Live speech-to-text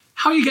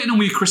How are you getting on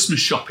with your Christmas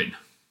shopping?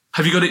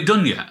 Have you got it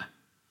done yet?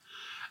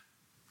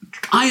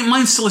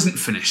 Mine still isn't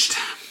finished.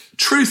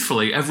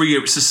 Truthfully, every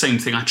year it's the same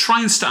thing. I try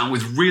and start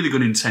with really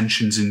good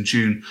intentions in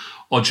June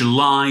or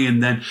July,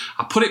 and then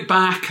I put it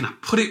back and I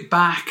put it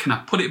back and I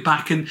put it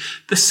back, and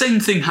the same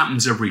thing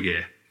happens every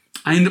year.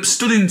 I end up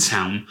stood in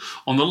town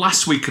on the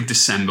last week of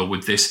December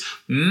with this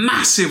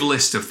massive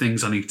list of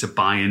things I need to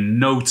buy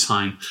and no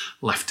time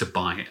left to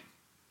buy it.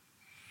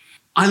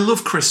 I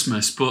love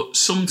Christmas, but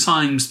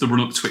sometimes the run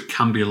up to it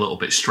can be a little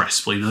bit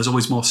stressful. There's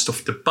always more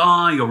stuff to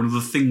buy or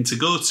another thing to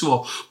go to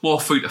or more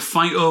food to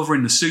fight over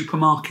in the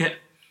supermarket.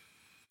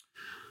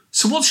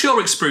 So what's your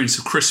experience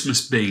of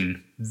Christmas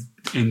been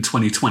in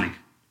 2020?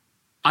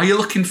 Are you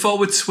looking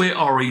forward to it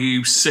or are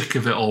you sick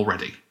of it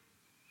already?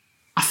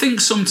 I think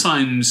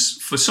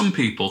sometimes for some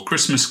people,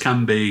 Christmas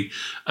can be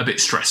a bit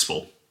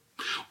stressful.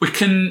 We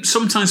can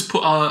sometimes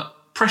put our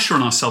pressure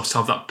on ourselves to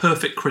have that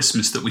perfect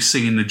Christmas that we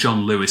see in the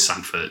John Lewis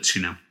adverts,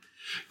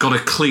 Got to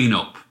clean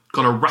up,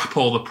 got to wrap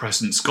all the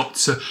presents, got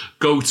to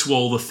go to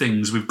all the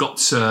things. We've got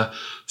to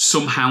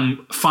somehow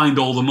find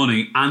all the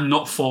money and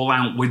not fall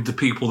out with the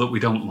people that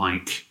we don't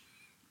like.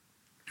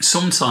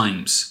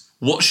 Sometimes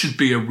what should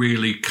be a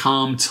really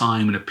calm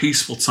time and a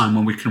peaceful time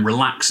when we can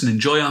relax and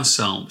enjoy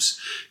ourselves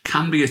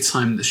can be a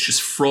time that's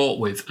just fraught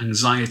with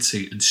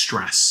anxiety and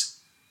stress.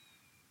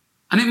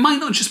 And it might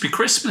not just be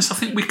Christmas. I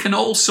think we can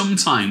all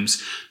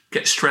sometimes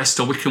get stressed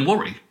or we can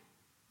worry.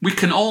 We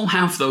can all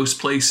have those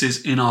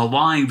places in our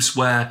lives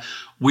where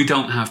we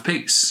don't have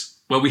peace,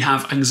 where we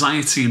have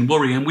anxiety and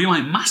worry, and we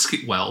might mask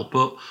it well,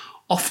 but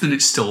often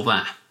it's still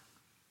there.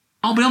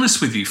 I'll be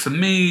honest with you, for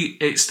me,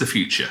 it's the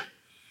future.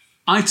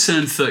 I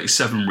turned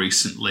 37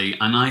 recently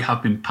and I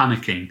have been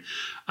panicking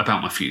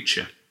about my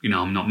future.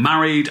 I'm not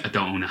married, I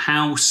don't own a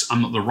house,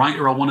 I'm not the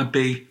writer I want to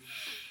be.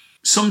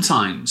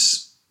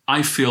 Sometimes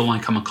I feel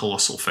like I'm a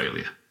colossal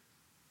failure.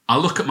 I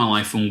look at my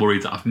life and worry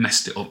that I've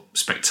messed it up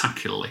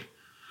spectacularly.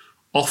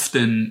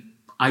 Often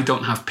I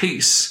don't have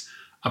peace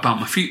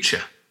about my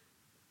future.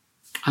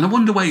 And I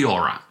wonder where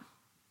you're at.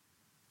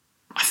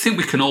 I think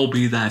we can all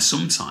be there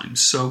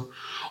sometimes. So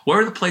where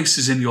are the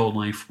places in your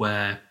life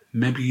where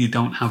maybe you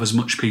don't have as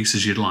much peace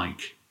as you'd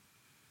like?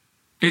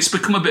 It's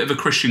become a bit of a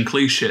Christian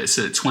cliche to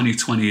say that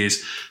 2020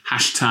 is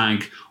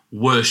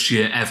 #worst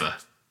year ever.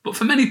 But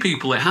for many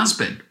people it has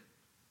been.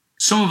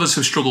 Some of us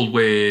have struggled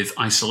with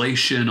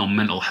isolation or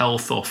mental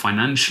health or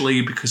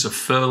financially because of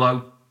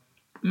furlough.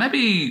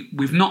 Maybe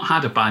we've not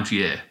had a bad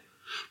year.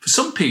 For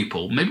some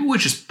people, maybe we're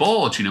just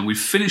bored. We've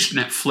finished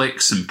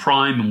Netflix and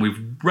Prime and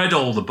we've read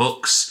all the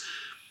books.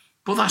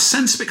 But that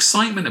sense of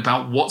excitement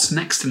about what's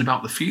next and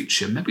about the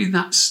future, maybe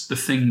that's the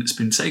thing that's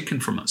been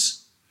taken from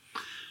us.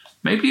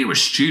 Maybe you're a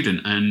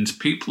student and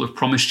people have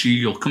promised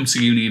you'll come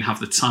to uni and have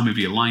the time of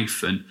your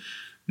life, and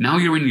now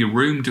you're in your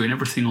room doing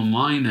everything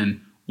online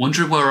and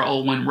wondering where it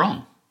all went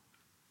wrong.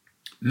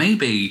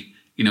 Maybe,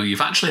 you've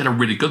actually had a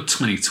really good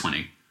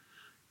 2020.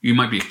 You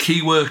might be a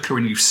key worker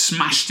and you've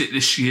smashed it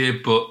this year,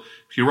 but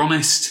if you're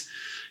honest,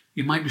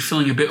 you might be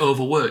feeling a bit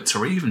overworked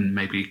or even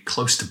maybe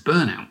close to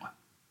burnout.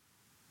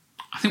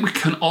 I think we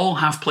can all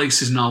have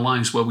places in our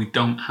lives where we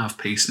don't have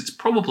peace, and it's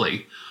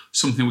probably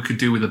something we could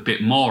do with a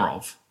bit more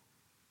of.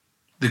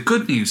 The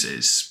good news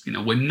is,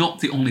 we're not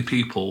the only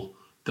people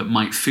that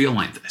might feel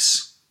like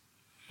this.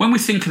 When we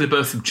think of the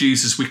birth of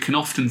Jesus, we can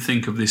often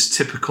think of this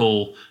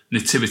typical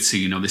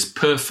nativity, this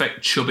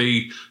perfect,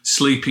 chubby,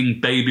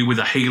 sleeping baby with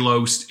a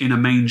halo in a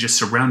manger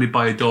surrounded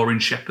by adoring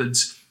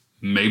shepherds.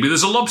 Maybe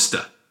there's a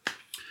lobster.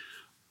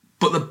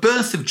 But the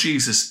birth of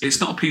Jesus,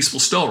 it's not a peaceful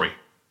story.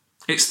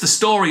 It's the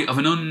story of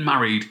an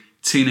unmarried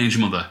teenage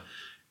mother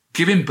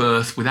giving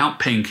birth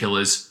without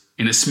painkillers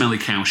in a smelly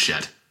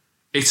cowshed.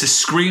 It's a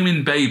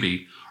screaming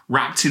baby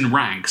wrapped in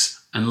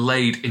rags and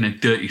laid in a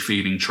dirty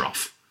feeding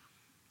trough.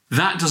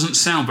 That doesn't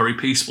sound very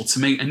peaceful to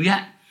me, and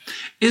yet,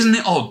 isn't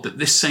it odd that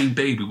this same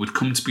baby would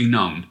come to be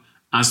known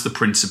as the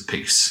Prince of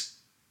Peace?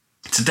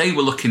 Today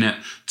we're looking at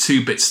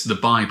two bits of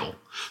the Bible.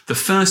 The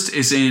first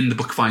is in the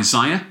book of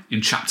Isaiah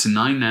in chapter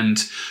 9,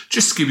 and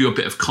just to give you a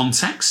bit of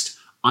context,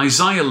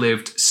 Isaiah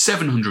lived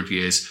 700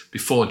 years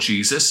before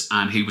Jesus,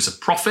 and he was a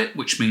prophet,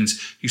 which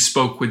means he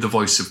spoke with the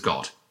voice of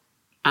God.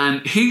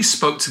 And he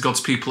spoke to God's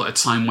people at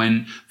a time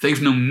when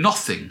they've known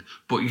nothing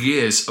but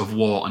years of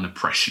war and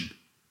oppression.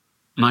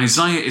 And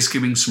Isaiah is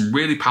giving some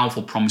really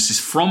powerful promises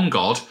from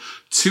God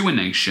to a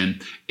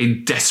nation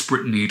in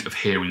desperate need of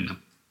hearing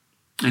them.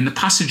 In the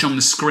passage on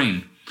the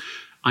screen,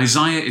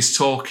 Isaiah is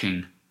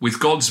talking with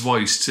God's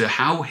voice to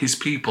how his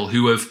people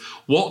who have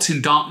walked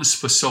in darkness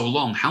for so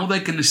long, how they're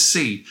going to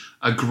see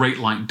a great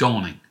light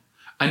dawning,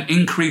 an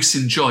increase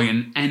in joy,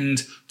 an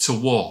end to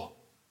war.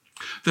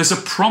 There's a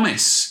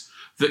promise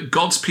that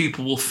God's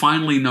people will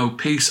finally know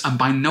peace, and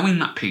by knowing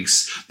that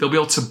peace, they'll be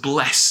able to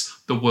bless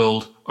the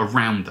world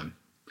around them.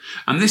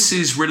 And this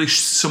is really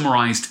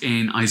summarised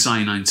in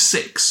Isaiah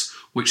 9:6,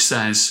 which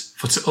says,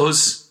 "For to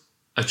us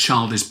a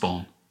child is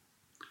born,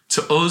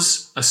 to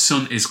us a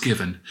son is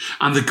given,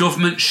 and the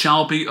government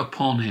shall be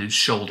upon his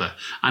shoulder,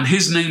 and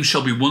his name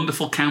shall be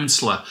Wonderful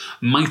Counselor,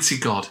 Mighty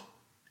God,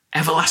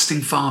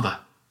 Everlasting Father,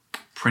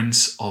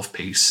 Prince of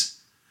Peace.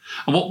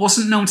 And what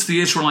wasn't known to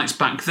the Israelites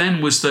back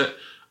then was that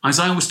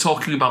Isaiah was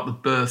talking about the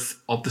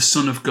birth of the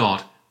Son of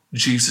God,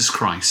 Jesus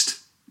Christ.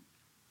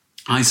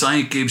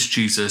 Isaiah gives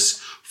Jesus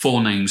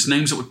 4 names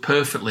that would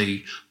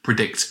perfectly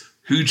predict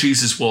who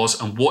Jesus was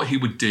and what he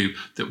would do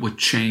that would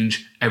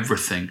change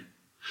everything.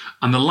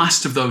 And the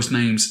last of those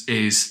names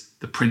is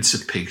the Prince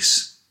of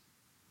Peace.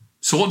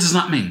 So what does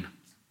that mean?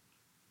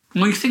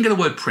 When you think of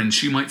the word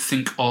prince, you might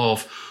think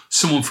of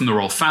someone from the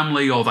royal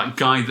family or that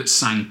guy that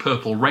sang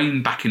Purple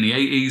Rain back in the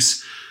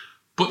 80s.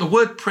 But the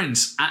word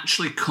prince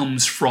actually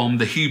comes from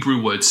the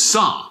Hebrew word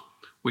sar,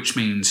 which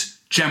means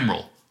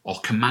general or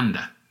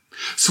commander.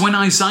 So when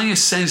Isaiah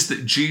says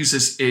that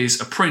Jesus is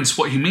a prince,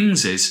 what he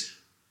means is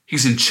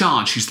he's in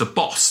charge, he's the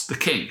boss, the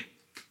king.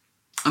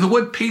 And the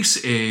word peace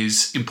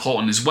is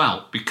important as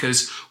well,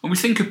 because when we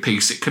think of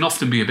peace, it can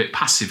often be a bit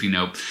passive,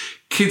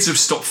 Kids have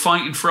stopped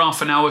fighting for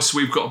half an hour, so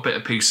we've got a bit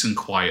of peace and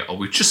quiet, or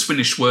we've just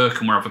finished work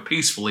and we're having a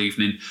peaceful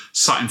evening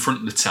sat in front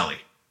of the telly.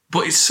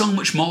 But it's so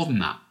much more than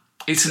that.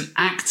 It's an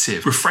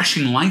active,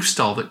 refreshing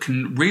lifestyle that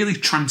can really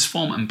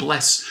transform and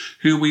bless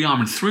who we are,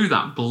 and through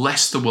that,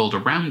 bless the world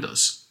around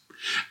us.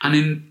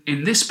 And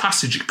in this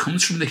passage, it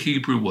comes from the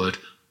Hebrew word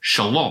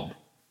shalom.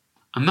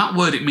 And that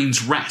word, it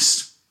means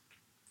rest,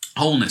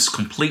 wholeness,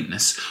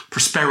 completeness,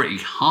 prosperity,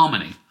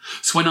 harmony.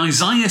 So when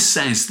Isaiah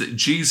says that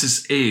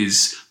Jesus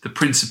is the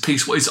Prince of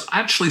Peace, what he's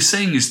actually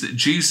saying is that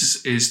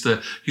Jesus is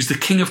he's the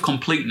King of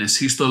completeness.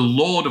 He's the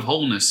Lord of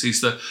wholeness.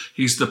 He's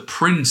the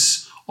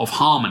Prince of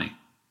harmony.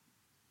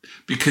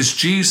 Because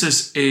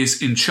Jesus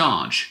is in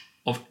charge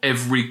of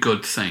every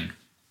good thing.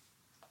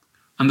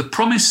 And the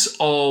promise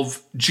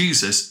of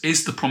Jesus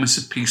is the promise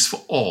of peace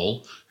for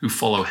all who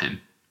follow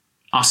him.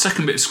 Our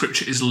second bit of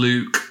scripture is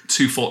Luke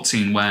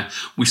 2:14, where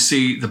we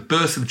see the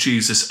birth of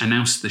Jesus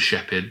announced to the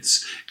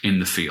shepherds in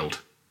the field.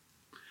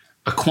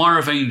 A choir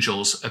of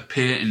angels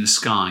appear in the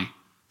sky,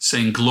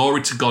 saying,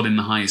 "Glory to God in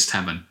the highest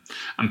heaven,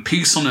 and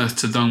peace on earth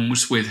to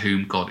those with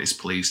whom God is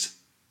pleased."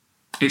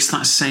 It's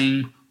that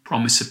same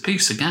promise of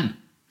peace again,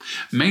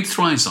 made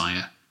through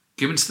Isaiah,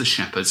 given to the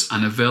shepherds,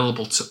 and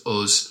available to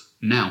us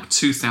now,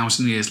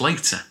 2,000 years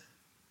later.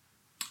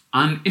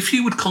 And if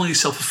you would call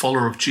yourself a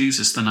follower of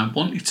Jesus, then I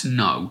want you to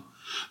know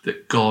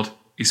that God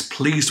is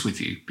pleased with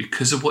you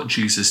because of what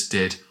Jesus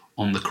did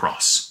on the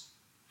cross.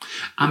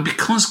 And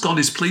because God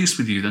is pleased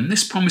with you, then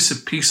this promise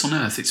of peace on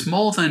earth, it's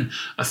more than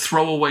a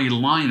throwaway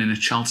line in a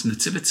child's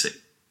nativity.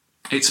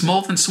 It's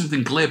more than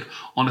something glib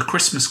on a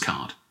Christmas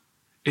card.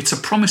 It's a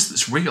promise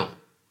that's real,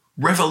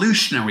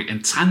 revolutionary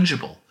and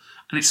tangible,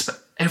 and it's for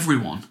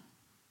everyone.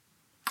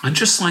 And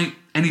just like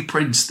any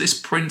prince, this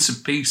Prince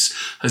of Peace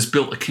has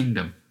built a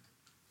kingdom.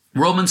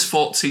 Romans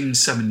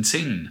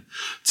 14:17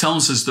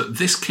 tells us that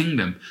this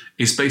kingdom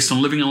is based on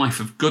living a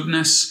life of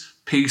goodness,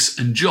 peace,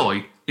 and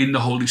joy in the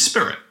Holy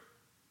Spirit.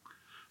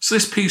 So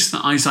this peace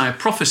that Isaiah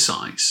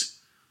prophesies,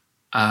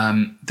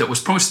 that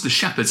was promised to the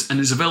shepherds and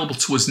is available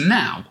to us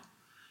now,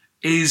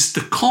 is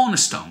the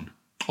cornerstone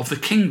of the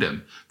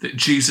kingdom that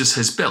Jesus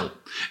has built.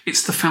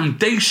 It's the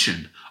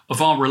foundation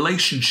of our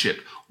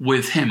relationship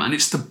with him, and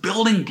it's the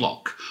building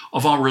block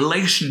of our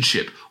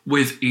relationship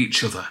with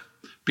each other.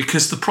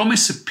 Because the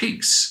promise of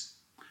peace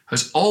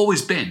has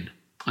always been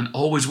and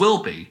always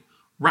will be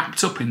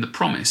wrapped up in the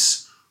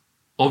promise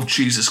of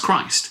Jesus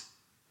Christ.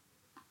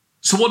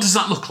 So what does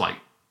that look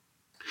like?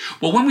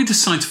 Well, when we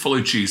decide to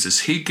follow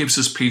Jesus, he gives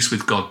us peace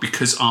with God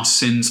because our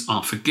sins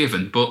are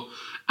forgiven. But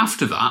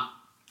after that,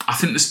 I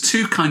think there's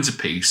 2 kinds of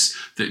peace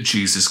that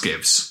Jesus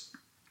gives.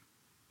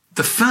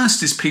 The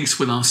first is peace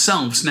with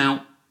ourselves.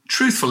 Now,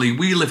 truthfully,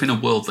 we live in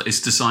a world that is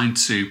designed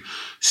to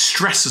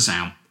stress us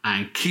out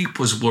and keep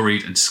us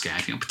worried and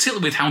scared,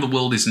 particularly with how the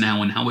world is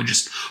now and how we're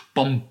just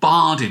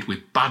bombarded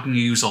with bad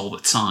news all the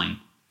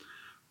time.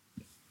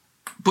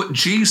 But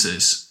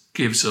Jesus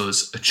gives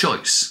us a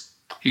choice.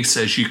 He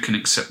says you can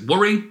accept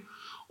worry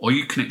or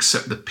you can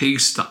accept the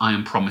peace that I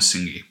am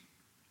promising you.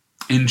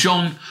 In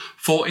John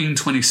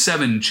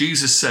 14:27,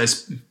 Jesus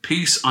says,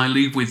 "Peace I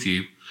leave with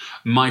you,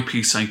 my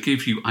peace I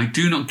give you. I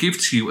do not give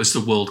to you as the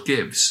world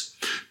gives.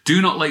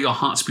 Do not let your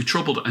hearts be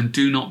troubled and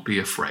do not be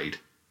afraid."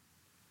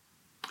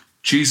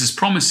 Jesus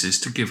promises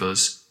to give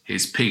us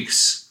his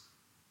peace.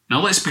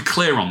 Now let's be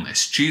clear on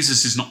this.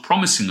 Jesus is not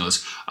promising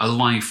us a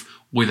life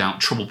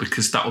without trouble,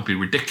 because that would be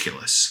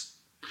ridiculous.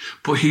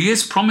 But he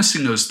is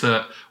promising us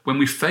that when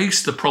we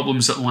face the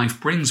problems that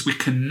life brings, we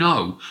can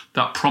know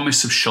that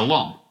promise of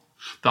shalom,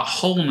 that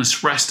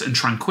wholeness, rest and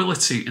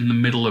tranquility in the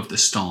middle of the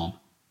storm.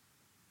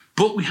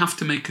 But we have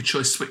to make a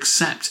choice to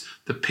accept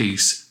the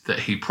peace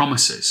that he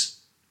promises.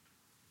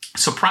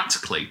 So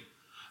practically,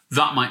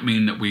 that might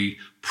mean that we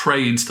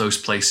pray into those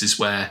places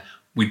where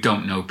we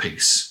don't know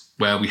peace,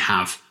 where we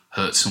have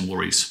hurts and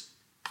worries.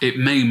 It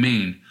may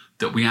mean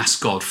that we ask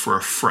God for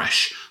a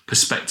fresh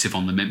perspective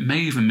on them. It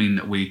may even mean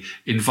that we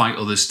invite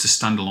others to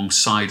stand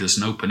alongside us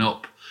and open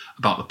up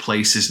about the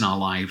places in our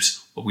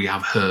lives where we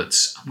have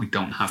hurts and we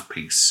don't have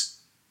peace.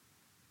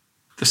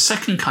 The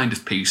second kind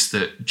of peace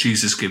that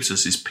Jesus gives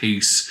us is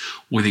peace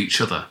with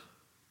each other.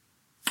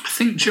 I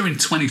think during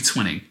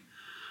 2020,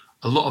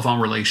 a lot of our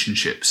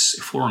relationships,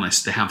 if we're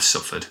honest, they have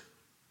suffered.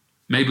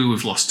 Maybe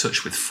we've lost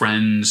touch with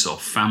friends or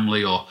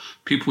family or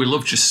people we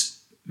love,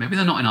 maybe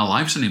they're not in our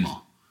lives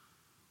anymore.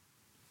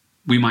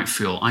 We might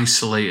feel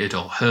isolated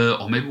or hurt,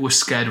 or maybe we're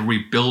scared of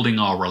rebuilding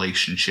our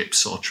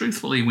relationships, or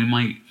truthfully, we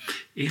might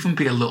even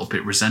be a little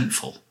bit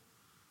resentful.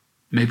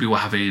 Maybe we're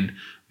having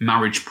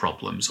marriage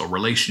problems or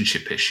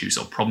relationship issues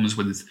or problems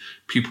with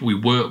people we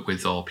work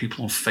with or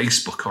people on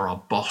Facebook or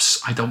our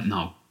boss. I don't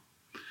know.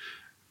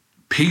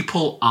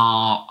 People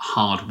are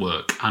hard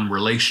work and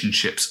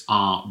relationships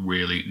are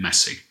really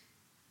messy.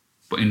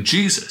 But in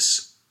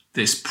Jesus,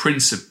 this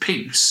Prince of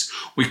Peace,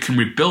 we can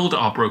rebuild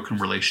our broken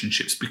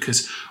relationships,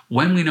 because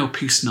when we know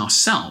peace in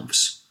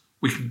ourselves,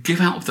 we can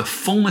give out of the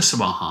fullness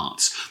of our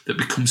hearts that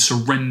becomes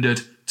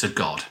surrendered to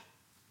God.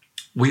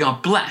 We are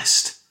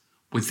blessed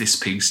with this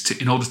peace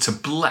in order to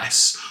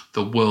bless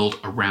the world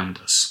around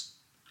us.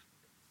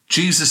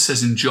 Jesus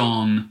says in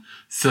John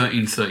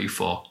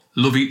 13:34,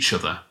 love each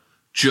other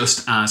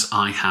just as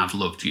I have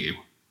loved you.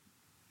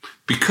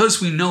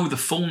 Because we know the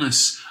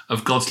fullness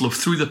of God's love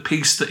through the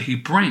peace that he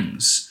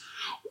brings,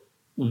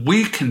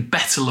 we can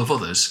better love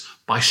others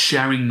by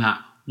sharing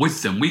that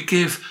with them. We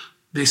give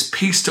this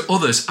peace to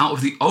others out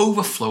of the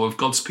overflow of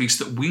God's peace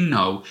that we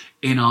know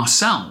in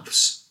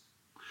ourselves.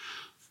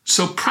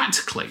 So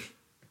practically,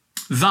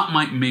 that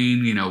might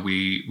mean,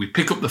 we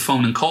pick up the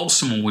phone and call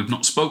someone we've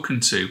not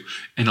spoken to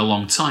in a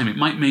long time. It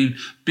might mean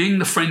being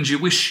the friend you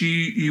wish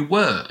you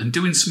were and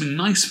doing something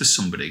nice for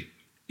somebody,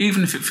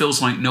 even if it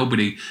feels like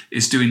nobody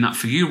is doing that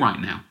for you right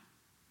now.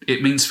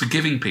 It means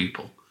forgiving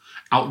people,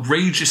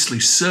 outrageously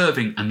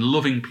serving and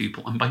loving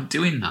people. And by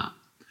doing that,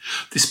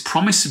 this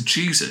promise of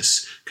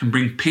Jesus can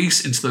bring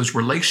peace into those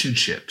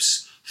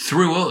relationships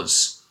through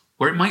us,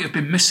 where it might have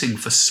been missing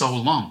for so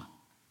long.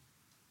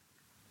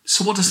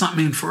 So what does that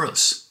mean for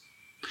us?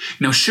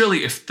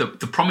 Surely if the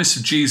promise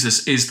of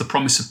Jesus is the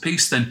promise of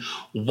peace, then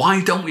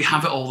why don't we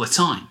have it all the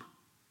time?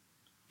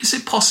 Is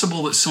it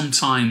possible that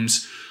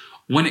sometimes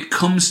when it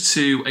comes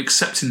to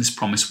accepting this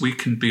promise, we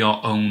can be our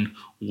own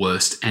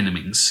worst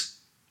enemies?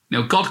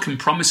 God can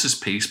promise us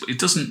peace, but he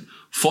doesn't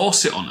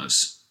force it on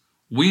us.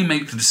 We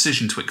make the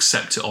decision to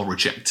accept it or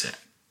reject it.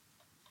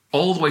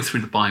 All the way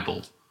through the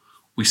Bible,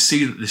 we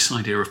see that this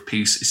idea of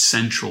peace is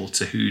central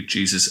to who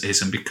Jesus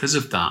is, and because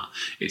of that,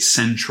 it's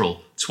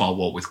central to our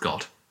walk with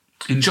God.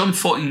 In John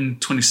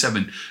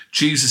 14:27,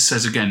 Jesus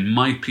says again,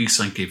 my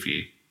peace I give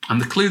you. And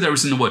the clue there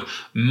is in the word,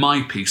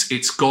 my peace.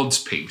 It's God's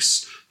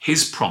peace,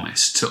 his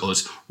promise to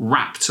us,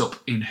 wrapped up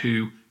in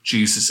who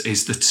Jesus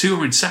is. The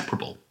two are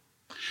inseparable.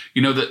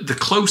 The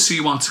closer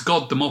you are to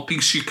God, the more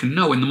peace you can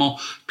know. And the more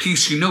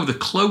peace you know, the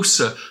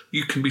closer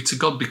you can be to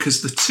God,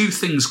 because the two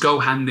things go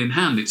hand in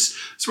hand. It's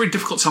very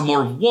difficult to have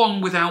more of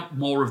one without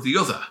more of the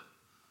other.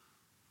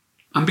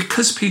 And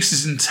because peace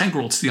is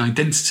integral to the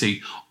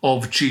identity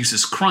of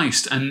Jesus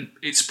Christ and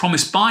it's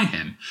promised by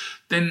him,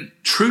 then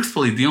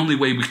truthfully, the only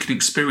way we can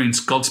experience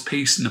God's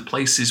peace in the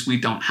places we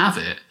don't have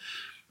it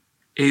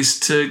is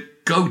to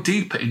go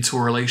deeper into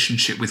a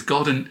relationship with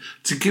God and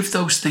to give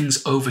those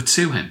things over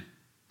to him.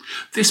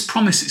 This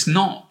promise is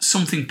not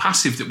something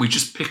passive that we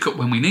just pick up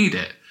when we need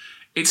it.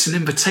 It's an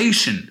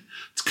invitation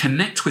to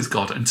connect with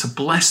God and to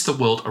bless the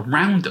world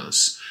around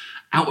us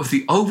out of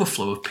the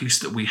overflow of peace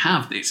that we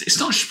have. It's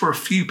not just for a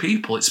few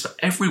people, it's for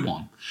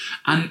everyone.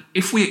 And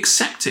if we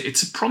accept it,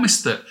 it's a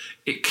promise that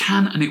it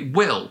can and it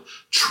will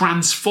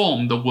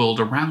transform the world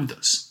around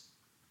us.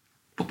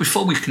 But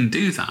before we can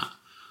do that,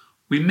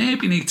 we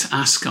maybe need to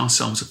ask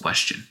ourselves a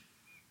question.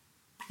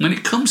 When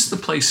it comes to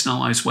the place in our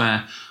lives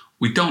where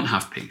we don't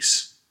have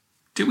peace,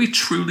 do we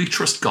truly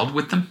trust God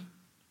with them?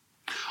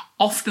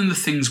 Often the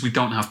things we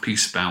don't have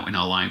peace about in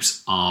our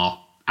lives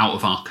are out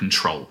of our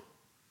control.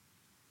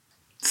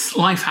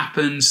 Life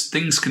happens,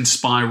 things can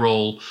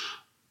spiral,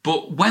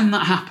 but when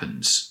that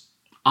happens,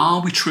 are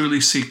we truly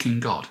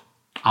seeking God?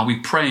 Are we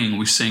praying? Are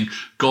we saying,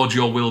 God,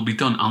 your will be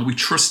done? Are we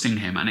trusting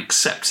him and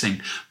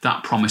accepting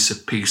that promise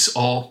of peace?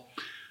 Or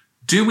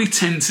do we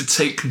tend to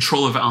take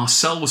control of it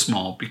ourselves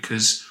more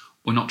because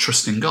we're not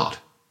trusting God?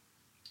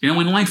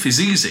 When life is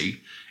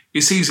easy,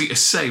 it's easy to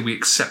say we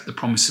accept the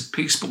promise of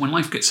peace, but when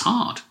life gets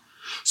hard,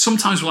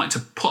 sometimes we like to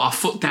put our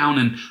foot down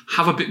and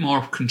have a bit more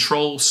of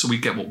control so we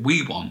get what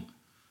we want.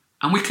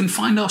 And we can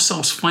find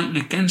ourselves fighting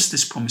against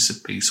this promise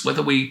of peace,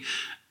 whether we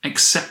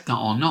accept that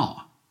or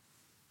not.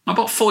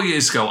 About 4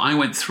 years ago, I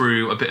went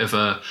through a bit of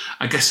a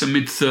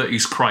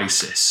mid-30s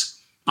crisis.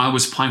 I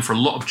was applying for a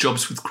lot of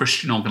jobs with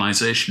Christian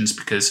organisations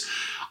because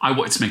I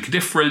wanted to make a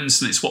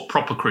difference, and it's what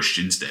proper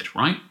Christians did,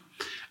 right?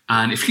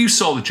 And if you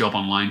saw the job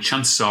online,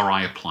 chances are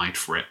I applied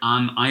for it.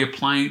 And I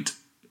applied,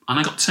 and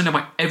I got turned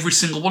away every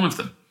single one of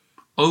them.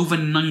 Over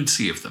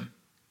 90 of them.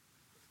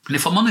 And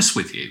if I'm honest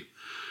with you,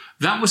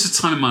 that was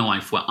a time in my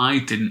life where I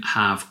didn't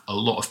have a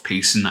lot of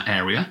peace in that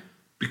area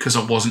because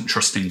I wasn't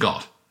trusting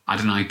God. I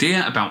had an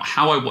idea about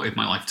how I wanted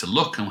my life to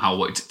look and how I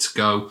wanted it to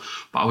go,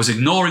 but I was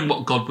ignoring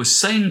what God was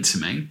saying to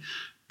me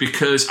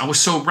because I was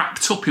so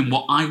wrapped up in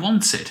what I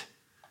wanted.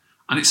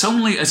 And it's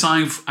only as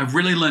I've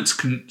really learned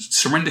to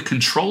surrender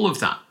control of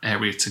that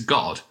area to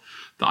God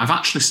that I've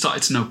actually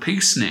started to know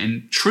peace in it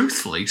and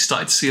truthfully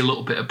started to see a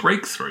little bit of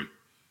breakthrough.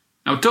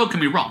 Now, don't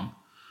get me wrong,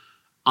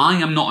 I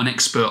am not an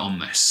expert on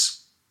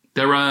this.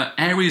 There are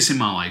areas in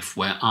my life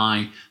where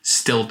I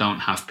still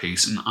don't have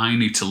peace and I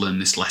need to learn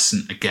this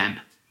lesson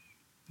again.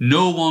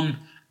 No one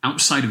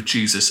outside of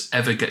Jesus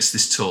ever gets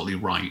this totally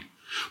right.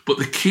 But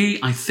the key,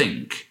 I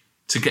think,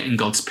 to getting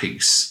God's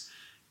peace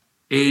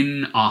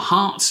in our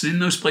hearts and in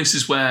those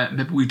places where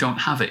maybe we don't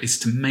have it is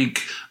to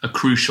make a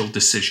crucial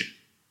decision.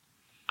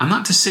 And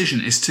that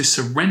decision is to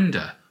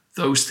surrender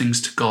those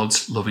things to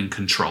God's loving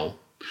control,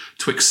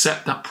 to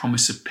accept that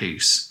promise of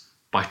peace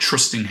by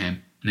trusting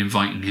him and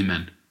inviting him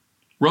in.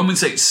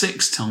 Romans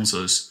 8:6 tells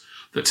us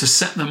that to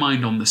set the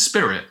mind on the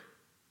Spirit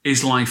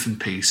is life and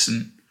peace.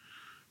 And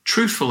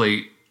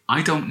truthfully,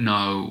 I don't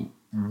know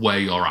where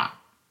you're at.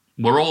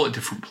 We're all at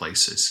different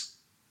places.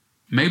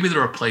 Maybe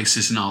there are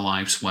places in our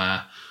lives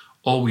where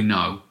all we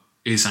know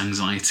is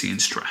anxiety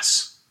and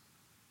stress.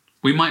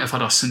 We might have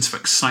had our sense of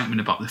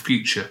excitement about the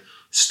future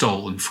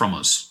stolen from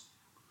us.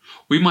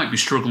 We might be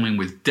struggling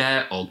with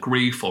debt or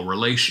grief or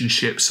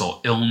relationships or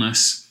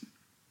illness.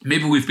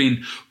 Maybe we've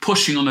been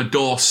pushing on a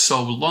door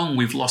so long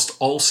we've lost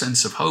all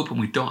sense of hope and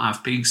we don't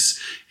have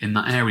peace in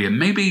that area.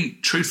 Maybe,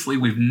 truthfully,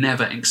 we've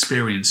never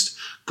experienced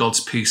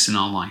God's peace in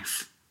our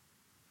life.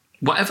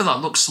 Whatever that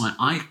looks like,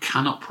 I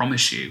cannot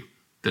promise you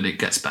that it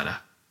gets better.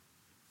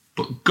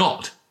 But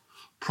God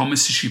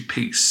promises you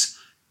peace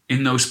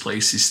in those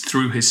places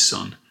through his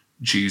Son,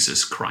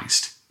 Jesus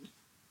Christ.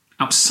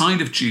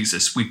 Outside of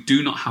Jesus, we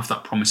do not have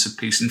that promise of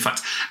peace. In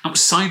fact,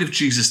 outside of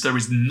Jesus, there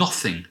is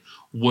nothing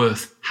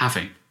worth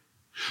having.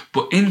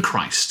 But in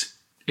Christ,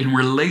 in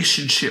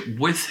relationship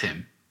with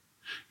him,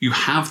 you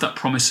have that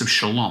promise of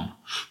shalom,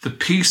 the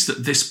peace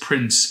that this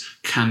Prince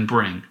can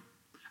bring.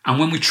 And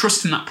when we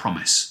trust in that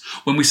promise,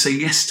 when we say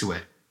yes to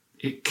it,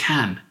 it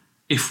can,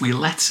 if we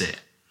let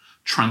it,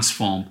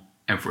 transform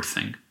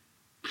everything.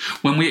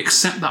 When we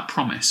accept that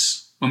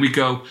promise, when we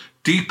go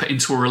deeper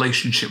into a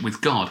relationship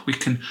with God, we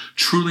can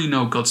truly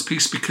know God's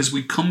peace because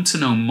we come to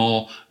know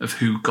more of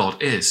who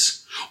God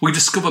is. We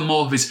discover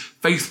more of his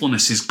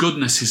faithfulness, his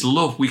goodness, his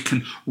love. We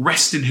can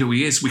rest in who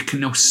he is. We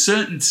can know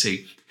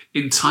certainty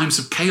in times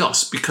of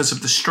chaos because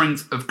of the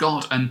strength of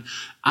God. And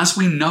as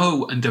we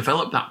know and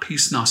develop that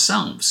peace in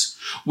ourselves,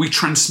 we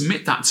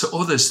transmit that to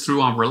others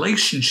through our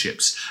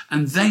relationships,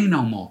 and they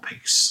know more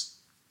peace.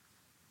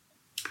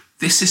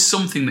 This is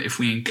something that if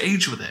we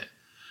engage with it,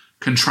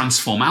 can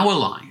transform our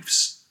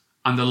lives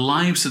and the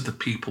lives of the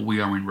people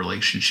we are in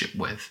relationship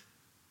with.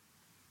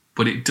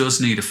 But it does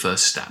need a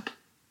first step.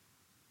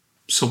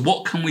 So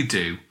what can we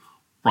do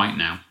right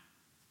now?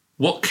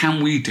 What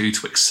can we do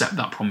to accept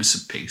that promise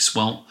of peace?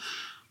 Well,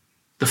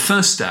 the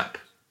first step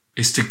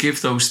is to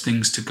give those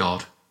things to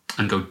God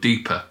and go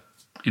deeper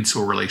into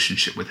a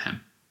relationship with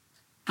him.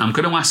 I'm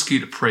going to ask you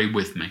to pray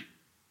with me.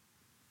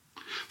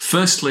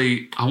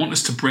 Firstly, I want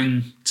us to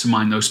bring to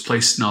mind those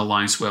places in our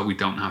lives where we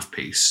don't have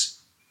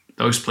peace.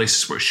 Those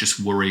places where it's just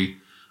worry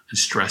and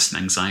stress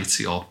and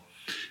anxiety, or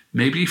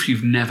maybe if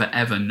you've never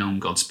ever known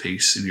God's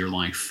peace in your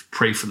life,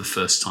 pray for the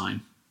first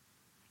time.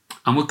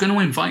 And we're going to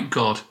invite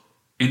God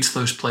into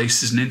those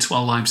places and into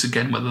our lives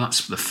again, whether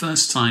that's for the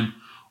first time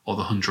or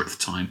the 100th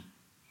time.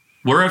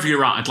 Wherever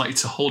you're at, I'd like you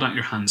to hold out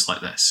your hands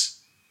like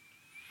this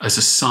as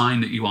a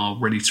sign that you are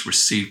ready to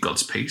receive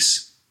God's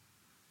peace.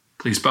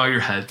 Please bow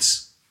your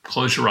heads,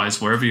 close your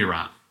eyes wherever you're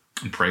at,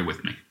 and pray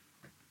with me.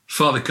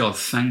 Father God,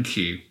 thank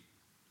you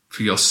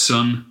for your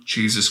Son,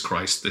 Jesus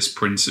Christ, this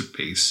Prince of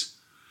Peace.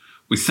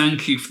 We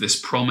thank you for this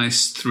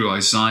promise through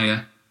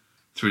Isaiah,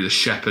 through the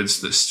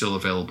shepherds that's still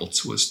available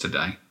to us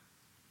today.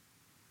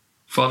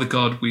 Father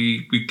God,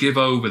 we give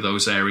over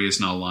those areas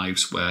in our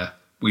lives where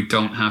we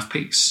don't have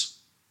peace,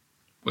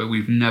 where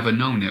we've never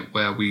known it,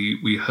 where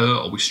we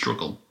hurt or we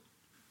struggle.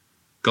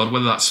 God,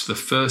 whether that's for the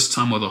first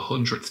time or the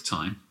 100th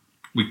time,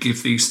 we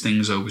give these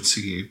things over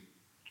to you.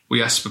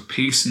 We ask for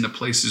peace in the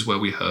places where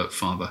we hurt,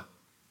 Father.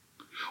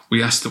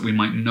 We ask that we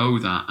might know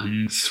that,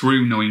 and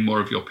through knowing more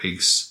of your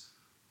peace,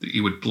 that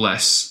you would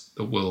bless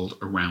the world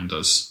around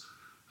us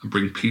and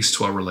bring peace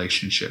to our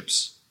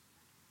relationships.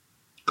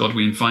 God,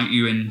 we invite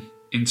you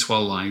into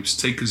our lives.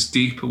 Take us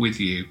deeper with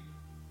you.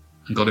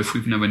 And God, if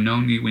we've never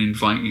known you, we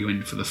invite you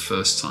in for the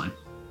first time.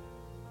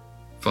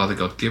 Father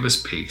God, give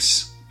us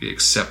peace. We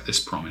accept this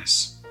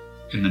promise.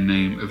 In the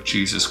name of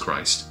Jesus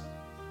Christ.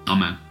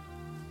 Amen.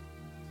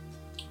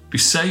 Be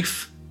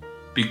safe,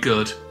 be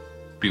good,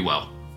 be well.